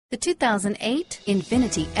The 2008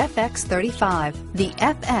 Infiniti FX35. The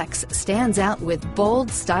FX stands out with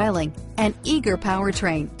bold styling, an eager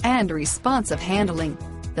powertrain, and responsive handling.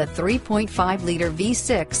 The 3.5-liter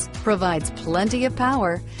V6 provides plenty of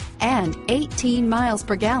power and 18 miles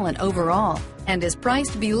per gallon overall and is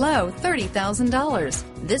priced below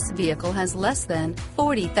 $30,000. This vehicle has less than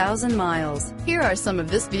 40,000 miles. Here are some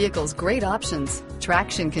of this vehicle's great options: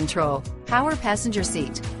 traction control, power passenger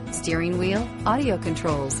seat, steering wheel audio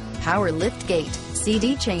controls, power lift gate,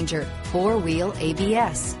 CD changer, four-wheel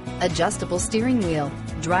ABS, adjustable steering wheel,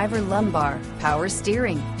 driver lumbar, power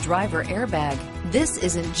steering, driver airbag. This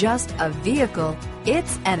isn't just a vehicle,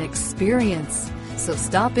 it's an experience. So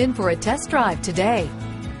stop in for a test drive today.